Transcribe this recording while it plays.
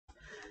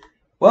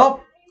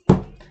Well,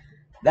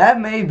 that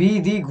may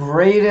be the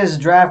greatest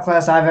draft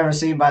class I've ever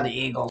seen by the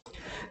Eagles.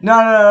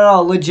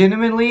 No.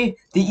 Legitimately,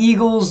 the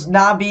Eagles,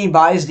 not being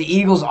biased, the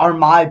Eagles are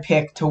my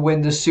pick to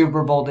win the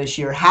Super Bowl this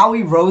year.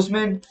 Howie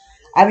Roseman,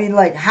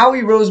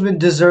 Howie Roseman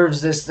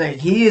deserves this thing.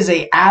 He is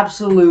a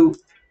absolute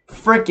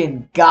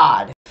freaking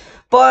god.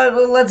 But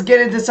let's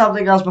get into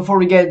something else before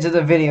we get into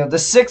the video. The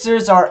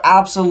Sixers are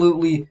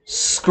absolutely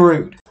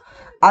screwed.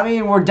 I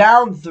mean, we're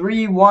down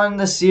 3-1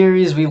 the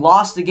series. We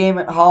lost the game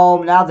at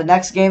home. Now the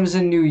next game is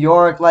in New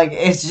York. Like,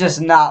 it's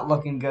just not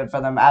looking good for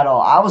them at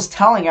all. I was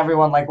telling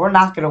everyone, like, we're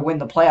not going to win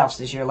the playoffs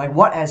this year. Like,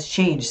 what has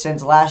changed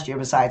since last year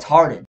besides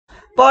Harden?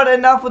 But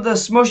enough with the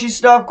smushy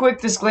stuff. Quick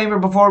disclaimer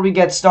before we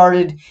get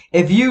started.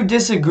 If you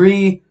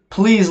disagree,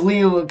 please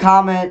leave a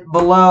comment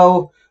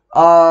below.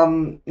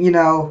 Letting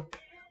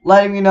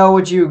me know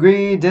what you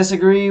agree,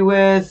 disagree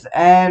with.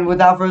 And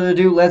without further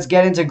ado, let's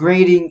get into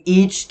grading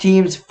each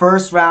team's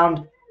first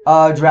round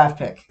draft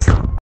pick.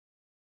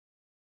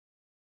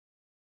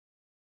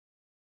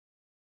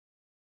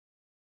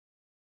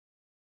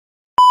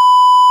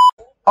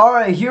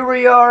 Alright, here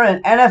we are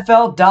at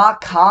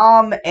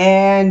NFL.com,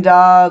 and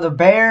the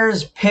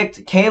Bears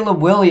picked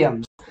Caleb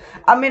Williams.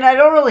 I mean, I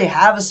don't really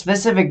have a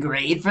specific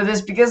grade for this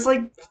because,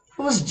 like,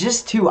 it was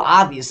just too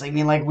obvious. I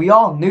mean, like, we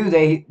all knew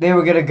they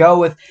were going to go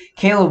with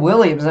Caleb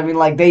Williams. I mean,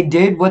 like, they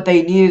did what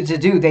they needed to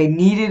do. They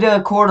needed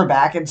a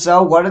quarterback, and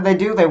so what did they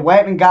do? They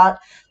went and got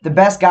the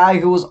best guy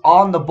who was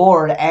on the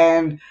board,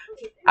 and,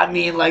 I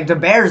mean, like, the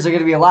Bears are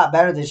going to be a lot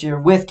better this year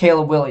with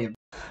Caleb Williams.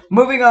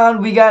 Moving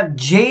on, we got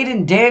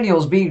Jayden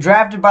Daniels being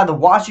drafted by the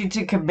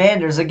Washington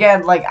Commanders.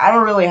 Again, like, I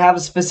don't really have a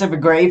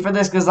specific grade for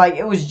this because, like,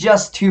 it was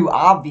just too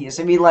obvious.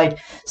 I mean, like,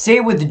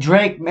 same with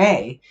Drake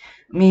May.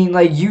 I mean,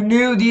 like, you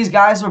knew these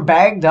guys were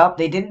banged up.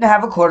 They didn't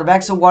have a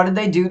quarterback, so what did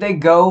they do? They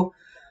go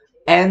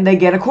and they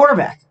get a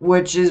quarterback,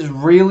 which is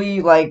really,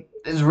 like,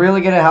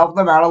 going to help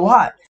them out a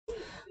lot.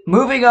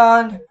 Moving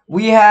on,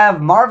 we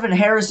have Marvin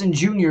Harrison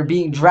Jr.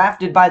 being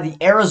drafted by the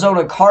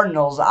Arizona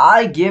Cardinals.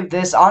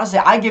 Honestly,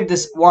 I give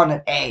this one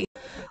an A.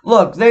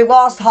 Look, they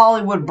lost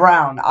Hollywood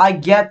Brown. I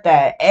get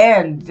that.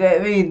 And, I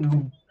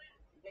mean,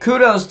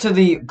 kudos to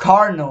the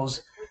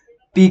Cardinals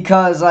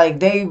because,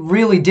 like, they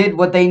really did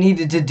what they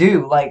needed to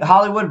do. Like,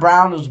 Hollywood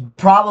Brown was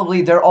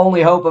probably their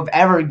only hope of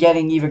ever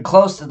getting even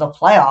close to the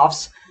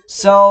playoffs.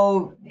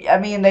 So, I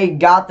mean, they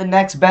got the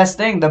next best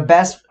thing, the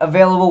best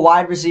available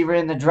wide receiver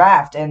in the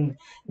draft, and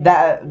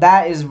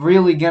that is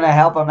really going to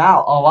help them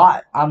out a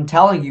lot. I'm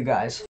telling you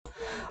guys.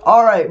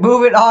 All right,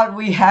 moving on,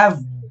 we have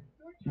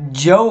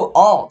Joe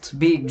Alt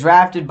being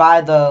drafted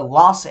by the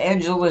Los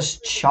Angeles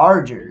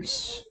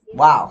Chargers.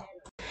 Wow.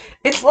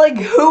 It's like,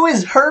 who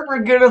is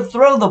Herbert going to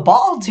throw the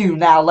ball to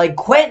now? Like,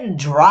 Quentin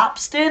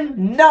Dropston?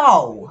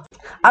 No.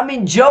 I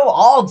mean, Joe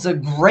Alt's a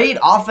great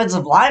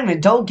offensive lineman.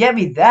 Don't get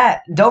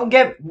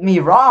me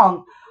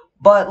wrong.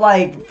 But,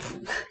 like,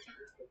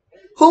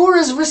 who are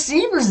his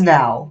receivers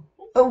now?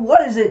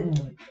 What is it?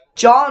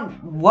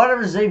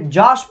 Whatever his name,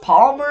 Josh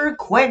Palmer?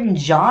 Quentin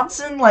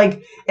Johnson?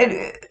 Like,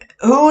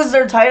 who is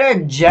their tight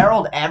end?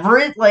 Gerald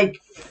Everett? Like,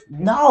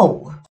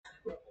 no.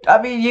 I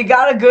mean, you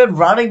got a good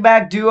running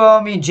back duo.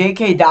 I mean,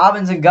 J.K.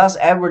 Dobbins and Gus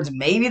Edwards,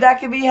 maybe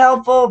that could be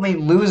helpful. I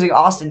mean, losing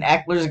Austin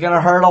Eckler is going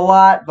to hurt a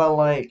lot, but,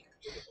 like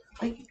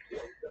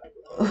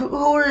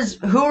who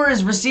are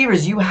his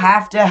receivers? You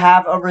have to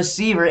have a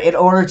receiver in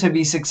order to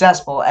be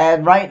successful,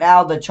 and right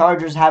now the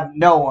Chargers have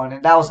no one,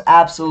 and that was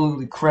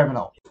absolutely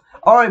criminal.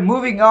 Alright,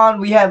 moving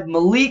on, we have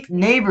Malik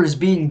Nabers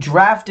being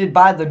drafted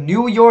by the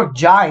New York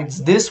Giants.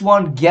 This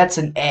one gets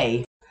an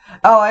A.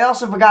 Oh, I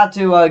also forgot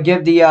to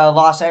give the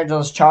Los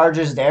Angeles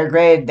Chargers their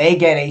grade. They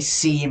get a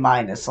C-.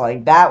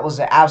 Like, that was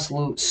an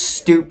absolute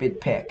stupid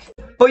pick.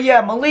 But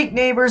yeah, Malik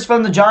Nabers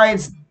from the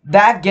Giants,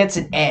 that gets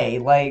an A.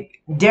 Like,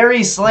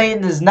 Darius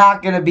Slayton is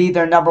not going to be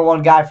their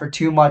 #1 guy for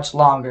too much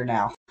longer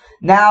now.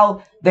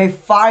 Now, they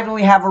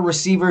finally have a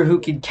receiver who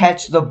can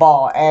catch the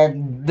ball,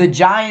 and the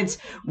Giants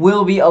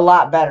will be a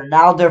lot better.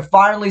 Now, they're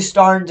finally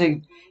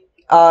starting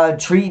to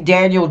treat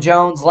Daniel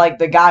Jones like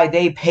the guy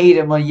they paid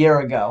him a year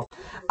ago.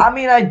 I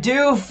mean, I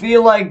do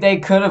feel like they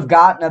could have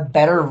gotten a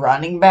better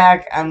running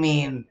back. I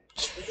mean,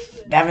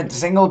 Devin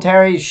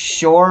Singletary,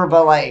 sure,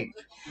 but, like,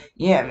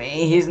 yeah, I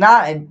mean, he's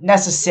not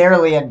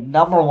necessarily a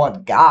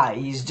 #1 guy.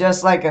 He's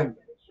just like a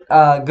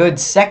good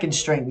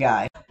second-string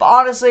guy. But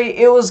honestly,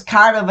 it was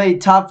kind of a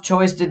tough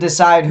choice to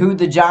decide who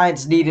the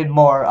Giants needed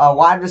more, a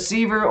wide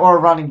receiver or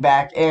a running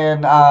back.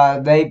 And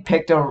they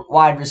picked a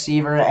wide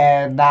receiver,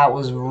 and that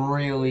was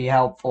really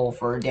helpful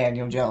for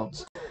Daniel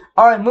Jones.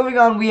 Alright, moving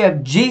on, we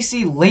have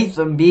J.C.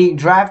 Latham being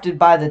drafted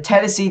by the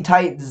Tennessee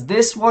Titans.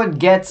 This one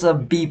gets a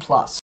B+.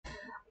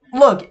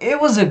 Look, it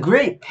was a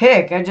great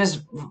pick. I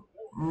just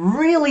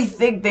really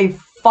think they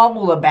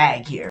fumbled a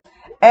bag here.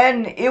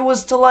 And it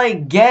was to,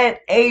 like,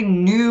 get a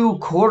new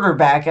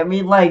quarterback. I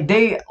mean, like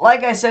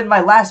I said in my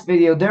last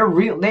video,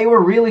 they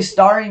were really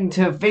starting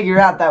to figure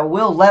out that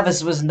Will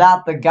Levis was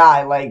not the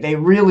guy. Like, they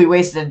really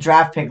wasted a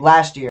draft pick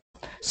last year.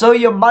 So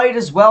you might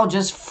as well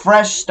just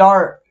fresh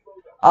start,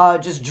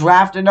 just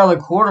draft another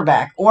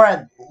quarterback, or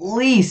at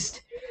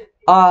least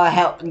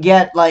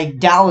get like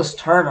Dallas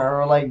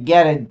Turner or like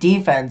get a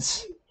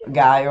defense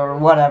guy or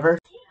whatever.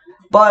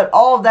 But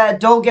all of that,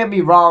 don't get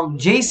me wrong,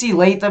 J.C.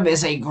 Latham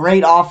is a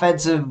great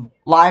offensive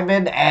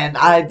lineman, and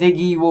I think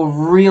he will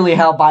really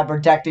help by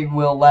protecting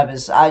Will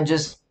Levis. I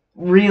just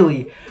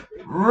really,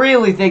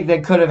 really think they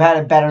could have had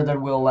it better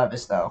than Will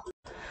Levis, though.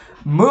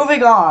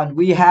 Moving on,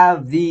 we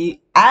have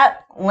the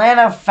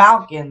Atlanta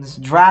Falcons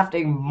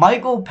drafting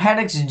Michael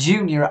Penix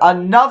Jr.,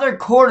 another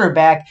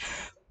quarterback,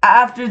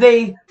 after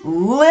they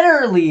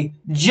literally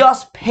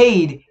just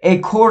paid a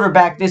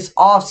quarterback this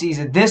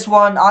offseason. This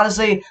one,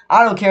 honestly,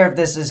 I don't care if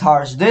this is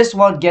harsh. This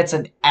one gets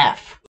an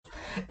F.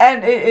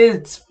 And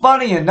it's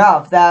funny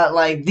enough that,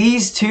 like,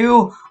 these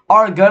two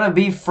are going to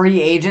be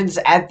free agents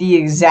at the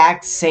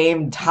exact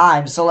same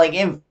time. So, like,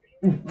 if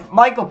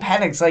Michael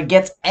Penix, like,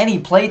 gets any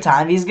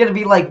playtime, he's going to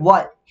be, like,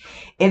 what?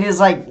 In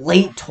his, like,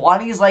 late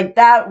 20s? Like,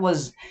 that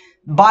was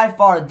by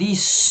far the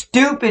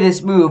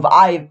stupidest move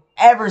I've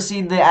ever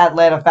seen the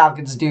Atlanta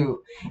Falcons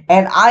do.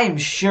 And I am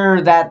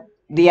sure that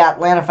the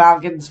Atlanta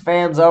Falcons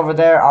fans over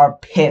there are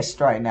pissed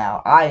right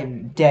now. I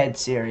am dead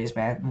serious,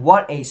 man.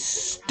 What a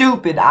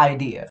stupid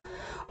idea.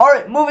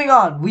 Alright, moving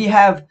on. We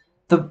have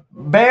the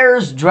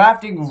Bears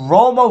drafting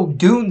Rome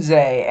Odunze.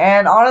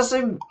 And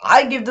honestly,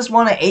 I give this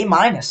one an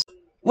A-.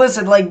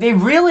 Listen, like, they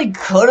really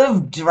could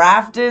have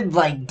drafted,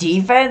 like,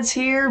 defense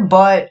here,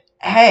 but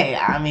hey,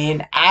 I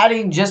mean,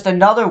 adding just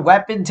another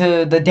weapon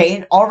to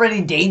the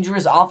already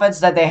dangerous offense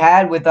that they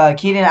had with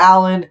Keenan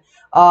Allen,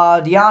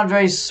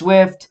 DeAndre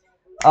Swift,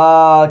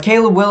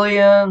 Caleb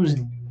Williams,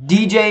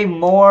 DJ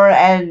Moore,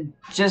 and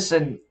just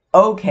an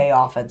okay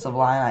offensive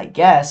line, I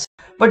guess.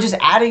 But just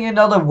adding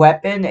another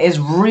weapon is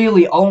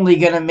really only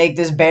going to make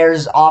this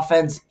Bears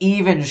offense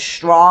even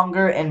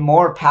stronger and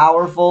more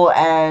powerful,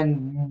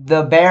 and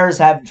the Bears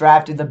have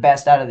drafted the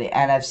best out of the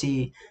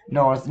NFC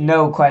North,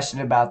 no question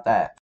about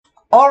that.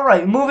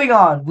 Alright, moving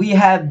on. We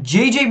have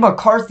J.J.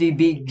 McCarthy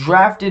being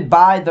drafted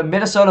by the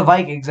Minnesota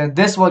Vikings, and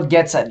this one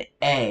gets an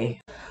A.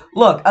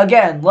 Look,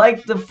 again,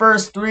 like the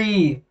first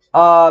three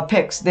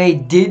picks, they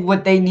did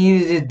what they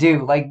needed to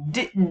do. Like,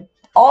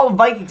 all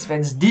Vikings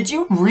fans, did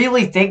you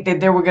really think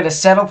that they were going to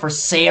settle for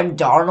Sam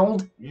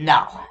Darnold?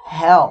 No.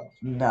 Hell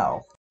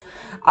no.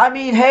 I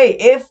mean, hey,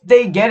 if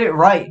they get it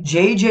right,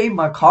 J.J.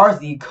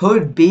 McCarthy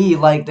could be,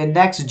 like, the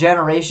next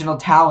generational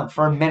talent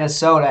for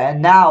Minnesota.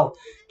 And now,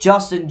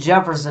 Justin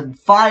Jefferson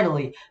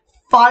finally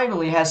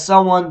has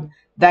someone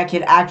that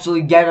can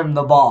actually get him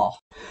the ball.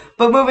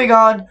 But moving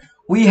on,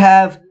 we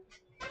have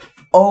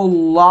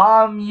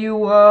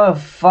Olamide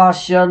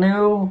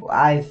Fashanu,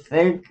 I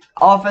think,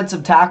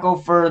 offensive tackle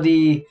for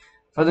the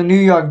New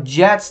York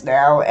Jets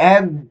now.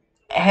 And,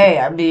 hey,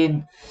 I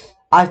mean,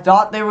 I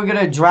thought they were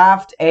going to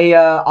draft a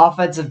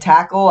offensive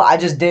tackle. I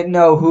just didn't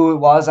know who it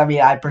was. I mean,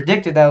 I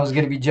predicted that it was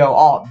going to be Joe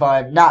Alt,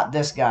 but not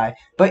this guy.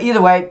 But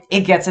either way,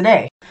 it gets an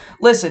A.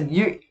 Listen,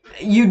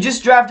 you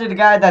just drafted a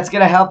guy that's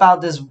going to help out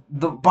this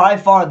by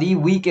far the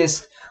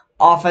weakest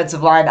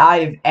offensive line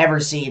I've ever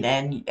seen.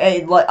 And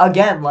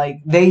again, like,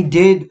 they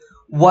did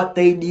what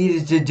they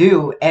needed to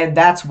do, and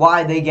that's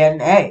why they get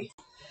an A.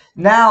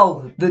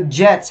 Now, the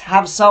Jets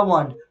have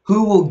someone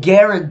who will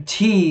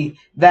guarantee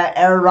that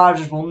Aaron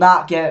Rodgers will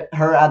not get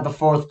hurt at the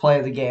fourth play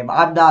of the game.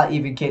 I'm not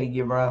even kidding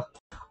you, bro.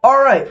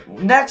 Alright,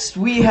 next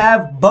we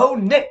have Bo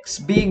Nix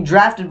being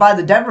drafted by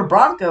the Denver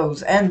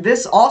Broncos, and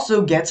this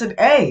also gets an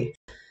A.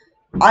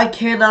 I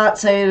cannot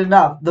say it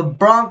enough. The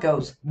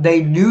Broncos,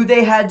 they knew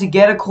they had to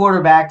get a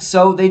quarterback,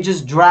 so they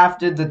just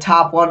drafted the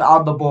top one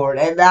on the board.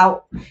 And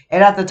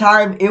at the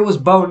time, it was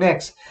Bo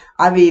Nix.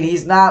 I mean,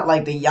 he's not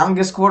like the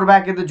youngest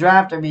quarterback in the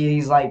draft. I mean,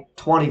 he's like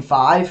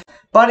 25.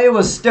 But it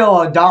was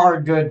still a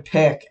darn good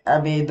pick. I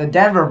mean, the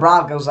Denver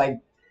Broncos, like,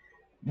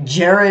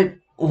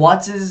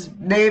 what's his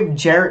name?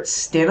 Jarrett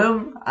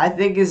Stidham, I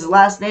think is his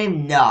last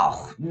name.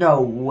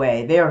 No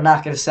way. They are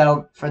not going to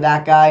settle for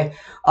that guy.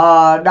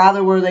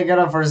 Neither were they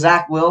going to for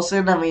Zach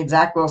Wilson. I mean,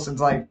 Zach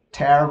Wilson's, like,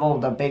 terrible.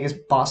 The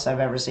biggest bust I've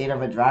ever seen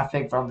of a draft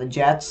pick from the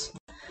Jets.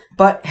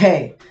 But,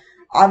 hey,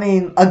 I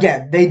mean,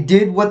 again, they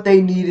did what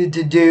they needed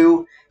to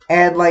do.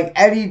 And, like,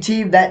 any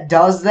team that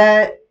does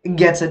that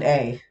gets an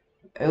A.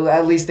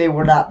 At least they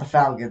were not the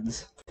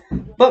Falcons.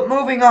 But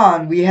moving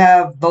on, we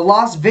have the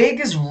Las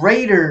Vegas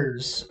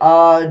Raiders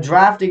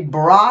drafting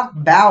Brock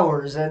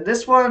Bowers. And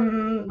this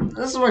one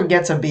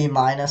gets a B-.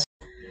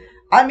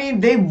 I mean,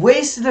 they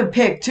wasted a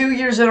pick 2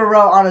 years in a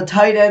row on a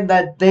tight end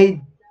that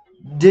they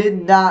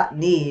did not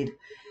need.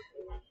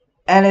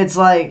 And it's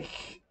like,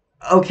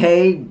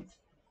 okay,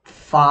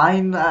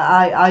 fine,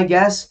 I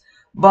guess.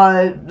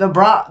 But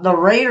the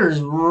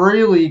Raiders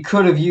really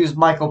could have used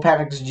Michael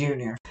Penix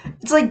Jr.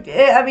 It's like,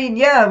 I mean,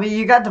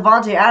 you got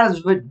Davante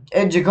Adams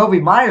and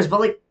Jacoby Myers, but,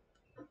 like,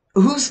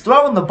 who's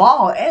throwing the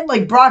ball? And,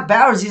 like, Brock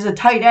Bowers, he's a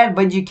tight end,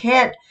 but you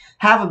can't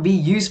have him be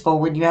useful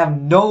when you have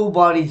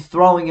nobody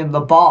throwing him the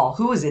ball.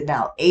 Who is it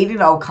now?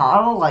 Aiden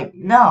O'Connell? Like,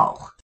 no.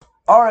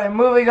 Alright,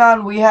 moving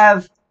on, we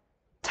have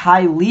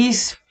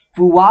Tylis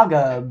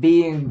Fuaga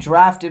being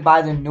drafted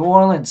by the New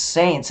Orleans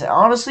Saints. And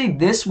honestly,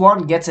 this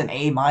one gets an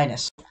A-.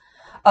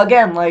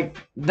 again, like,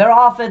 their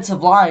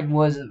offensive line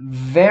was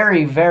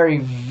very, very,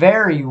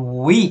 very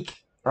weak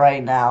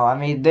right now. I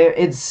mean,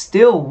 it's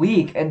still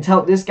weak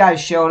until this guy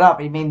showed up.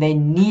 I mean, they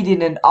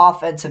needed an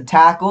offensive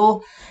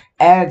tackle.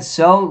 And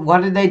so,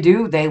 what did they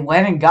do? They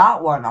went and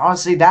got one.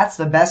 Honestly, that's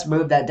the best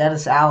move that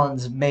Dennis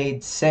Allen's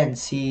made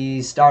since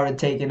he started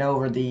taking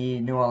over the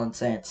New Orleans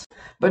Saints.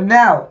 But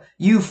now,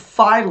 you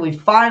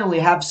finally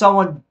have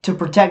someone to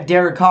protect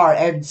Derek Carr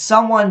and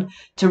someone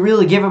to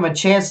really give him a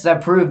chance to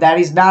prove that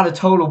he's not a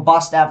total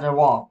bust after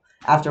all.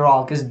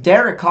 Because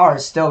Derek Carr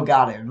has still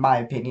got it, in my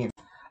opinion.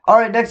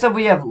 Alright, next up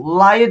we have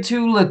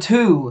Laiatu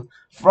Latu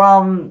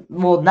from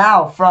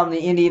the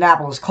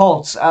Indianapolis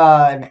Colts,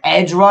 an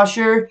edge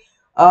rusher.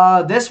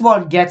 This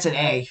one gets an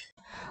A.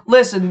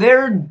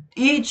 Listen,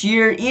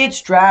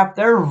 each draft,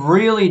 they're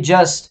really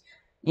just,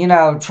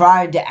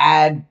 trying to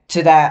add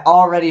to that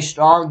already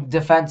strong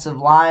defensive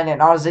line.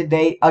 And honestly,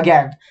 the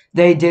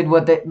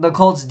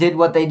Colts did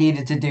what they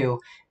needed to do.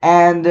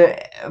 And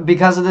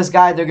because of this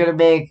guy, they're going to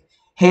make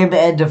him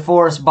and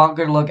DeForest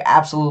Buckner look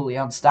absolutely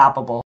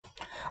unstoppable.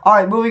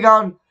 Alright, moving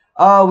on.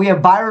 We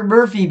have Byron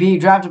Murphy being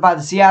drafted by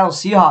the Seattle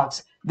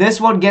Seahawks.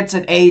 This one gets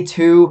an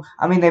A2.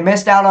 I mean, they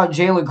missed out on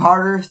Jalen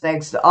Carter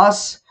thanks to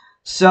us.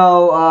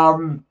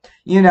 So,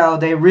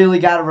 they really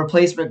got a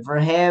replacement for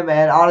him.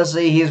 And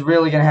honestly, he's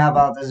really going to help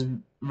out this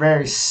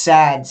very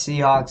sad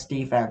Seahawks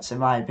defense, in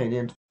my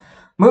opinion.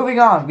 Moving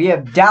on, we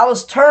have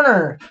Dallas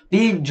Turner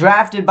being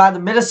drafted by the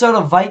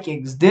Minnesota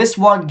Vikings. This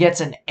one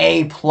gets an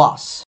A+.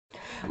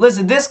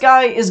 Listen, this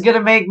guy is going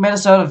to make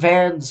Minnesota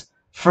fans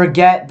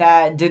forget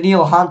that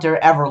Danielle Hunter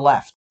ever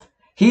left.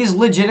 He's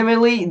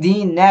legitimately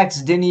the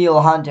next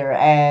Danielle Hunter,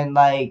 and,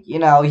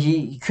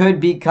 he could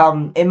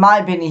become, in my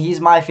opinion,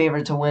 he's my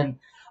favorite to win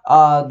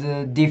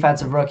the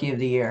Defensive Rookie of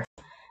the Year.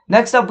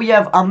 Next up, we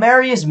have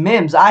Amarius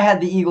Mims. I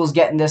had the Eagles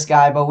getting this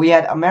guy, but we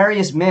had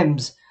Amarius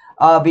Mims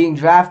being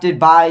drafted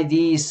by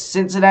the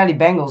Cincinnati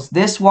Bengals.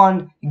 This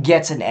one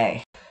gets an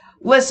A.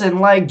 Listen,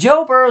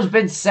 Joe Burrow's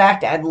been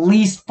sacked at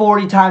least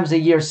 40 times a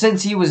year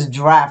since he was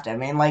drafted. I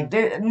mean,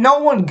 no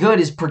one good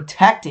is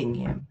protecting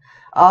him.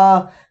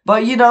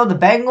 But, the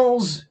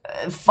Bengals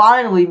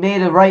finally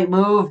made a right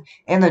move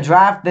in the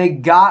draft. They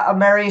got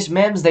Amarius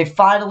Mims. They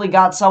finally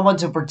got someone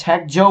to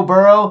protect Joe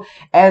Burrow.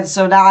 And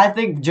so now I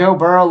think Joe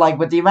Burrow,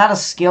 with the amount of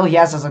skill he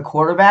has as a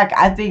quarterback,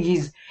 I think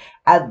he's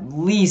at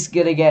least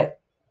going to get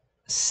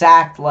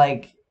sacked,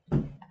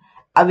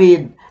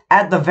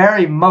 at the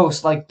very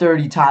most,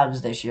 30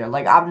 times this year.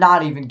 I'm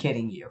not even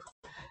kidding you.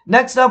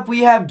 Next up, we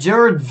have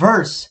Jared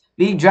Verse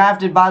being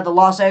drafted by the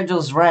Los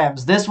Angeles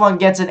Rams. This one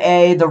gets an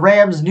A. The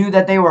Rams knew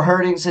that they were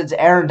hurting since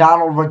Aaron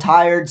Donald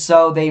retired,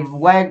 so they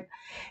went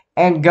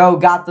and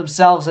got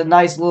themselves a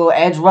nice little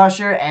edge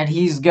rusher, and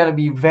he's going to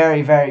be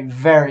very, very,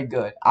 very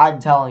good. I'm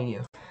telling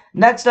you.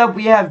 Next up,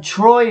 we have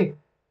Troy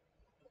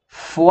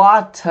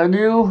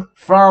Fautanu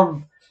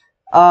from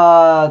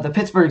the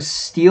Pittsburgh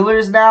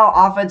Steelers now,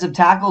 offensive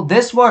tackle.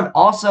 This one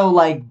also,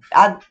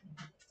 I'd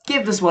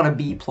give this one a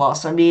B+.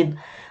 I mean,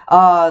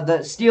 the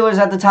Steelers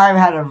at the time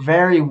had a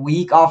very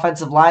weak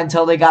offensive line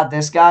until they got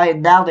this guy,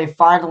 and now they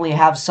finally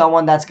have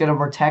someone that's going to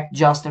protect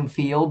Justin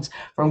Fields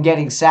from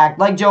getting sacked,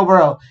 like Joe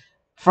Burrow,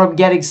 from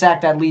getting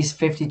sacked at least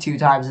 52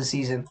 times a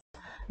season.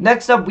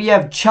 Next up, we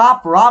have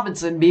Chop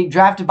Robinson being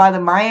drafted by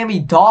the Miami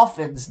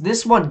Dolphins.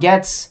 This one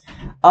gets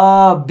B-.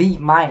 I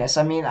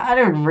mean, I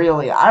don't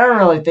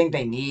really think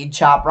they need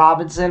Chop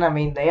Robinson. I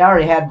mean, they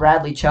already had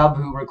Bradley Chubb,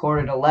 who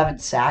recorded 11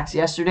 sacks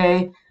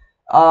yesterday.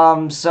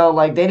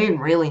 So, they didn't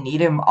really need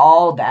him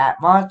all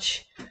that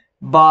much.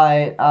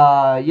 But,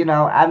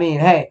 I mean,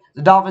 hey,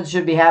 the Dolphins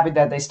should be happy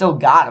that they still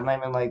got him. I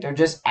mean, they're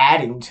just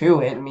adding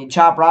to it. I mean,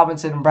 Chop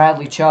Robinson and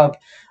Bradley Chubb,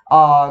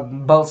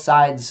 both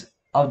sides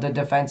of the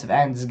defensive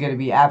ends is going to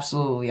be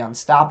absolutely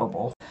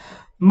unstoppable.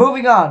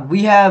 Moving on,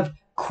 we have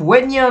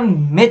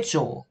Quinyon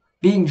Mitchell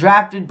being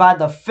drafted by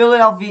the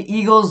Philadelphia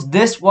Eagles.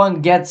 This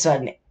one gets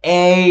an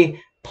A+.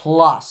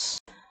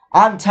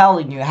 I'm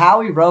telling you,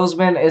 Howie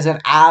Roseman is an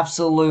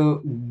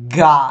absolute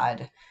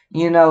god.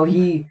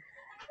 He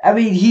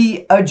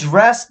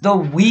addressed the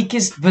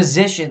weakest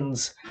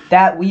positions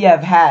that we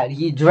have had.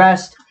 He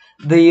addressed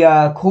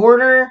the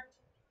corner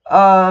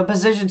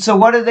position. So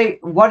what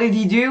did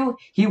he do?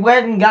 He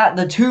went and got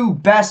the two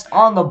best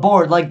on the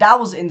board. That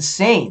was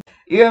insane.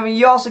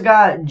 You also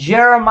got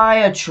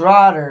Jeremiah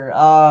Trotter.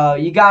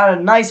 You got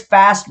a nice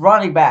fast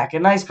running back, a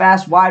nice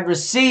fast wide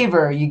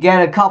receiver. You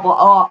get a couple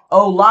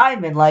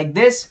O-linemen.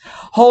 This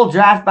whole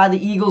draft by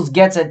the Eagles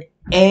gets an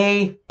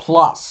A+.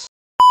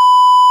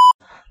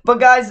 But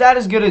guys, that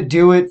is going to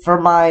do it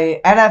for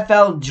my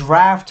NFL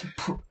draft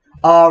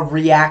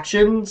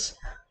reactions.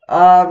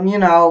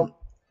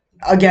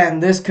 Again,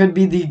 this could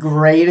be the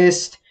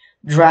greatest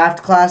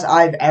draft class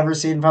I've ever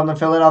seen from the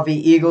Philadelphia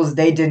Eagles.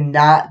 They did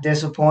not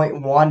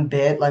disappoint one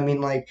bit. I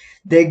mean,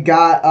 they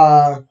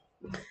got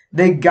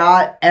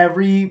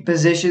every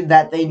position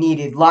that they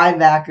needed.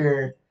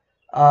 Linebacker,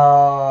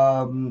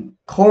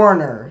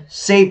 corner,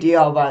 safety.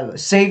 Oh, by the way,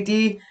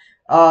 safety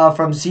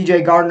from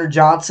C.J.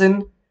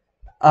 Gardner-Johnson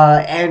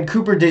and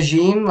Cooper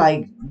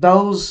DeJean.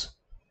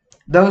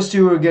 Those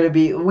two are going to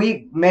be,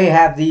 we may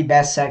have the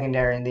best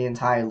secondary in the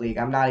entire league.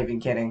 I'm not even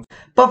kidding.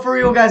 But for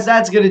real, guys,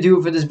 that's going to do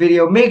it for this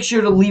video. Make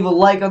sure to leave a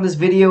like on this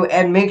video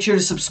and make sure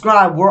to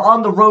subscribe. We're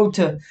on the road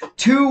to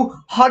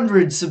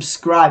 200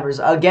 subscribers.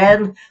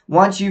 Again,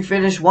 once you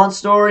finish one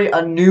story,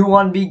 a new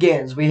one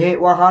begins. We hit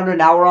 100,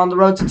 now we're on the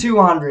road to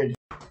 200.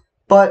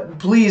 But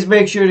please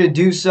make sure to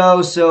do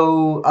so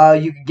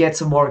you can get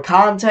some more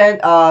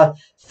content.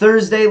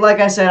 Thursday,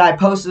 like I said, I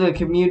posted a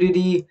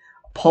community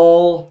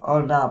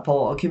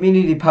a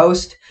community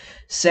post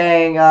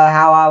saying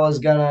how I was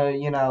gonna,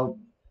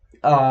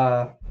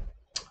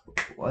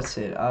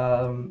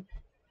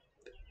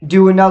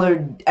 do another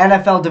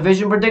NFL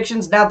division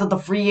predictions. Now that the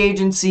free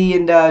agency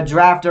and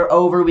draft are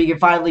over, we can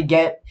finally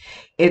get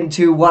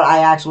into what I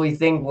actually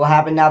think will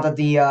happen now that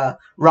the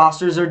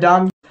rosters are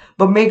done.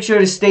 But make sure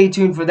to stay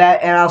tuned for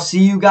that, and I'll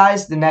see you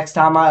guys the next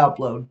time I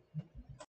upload.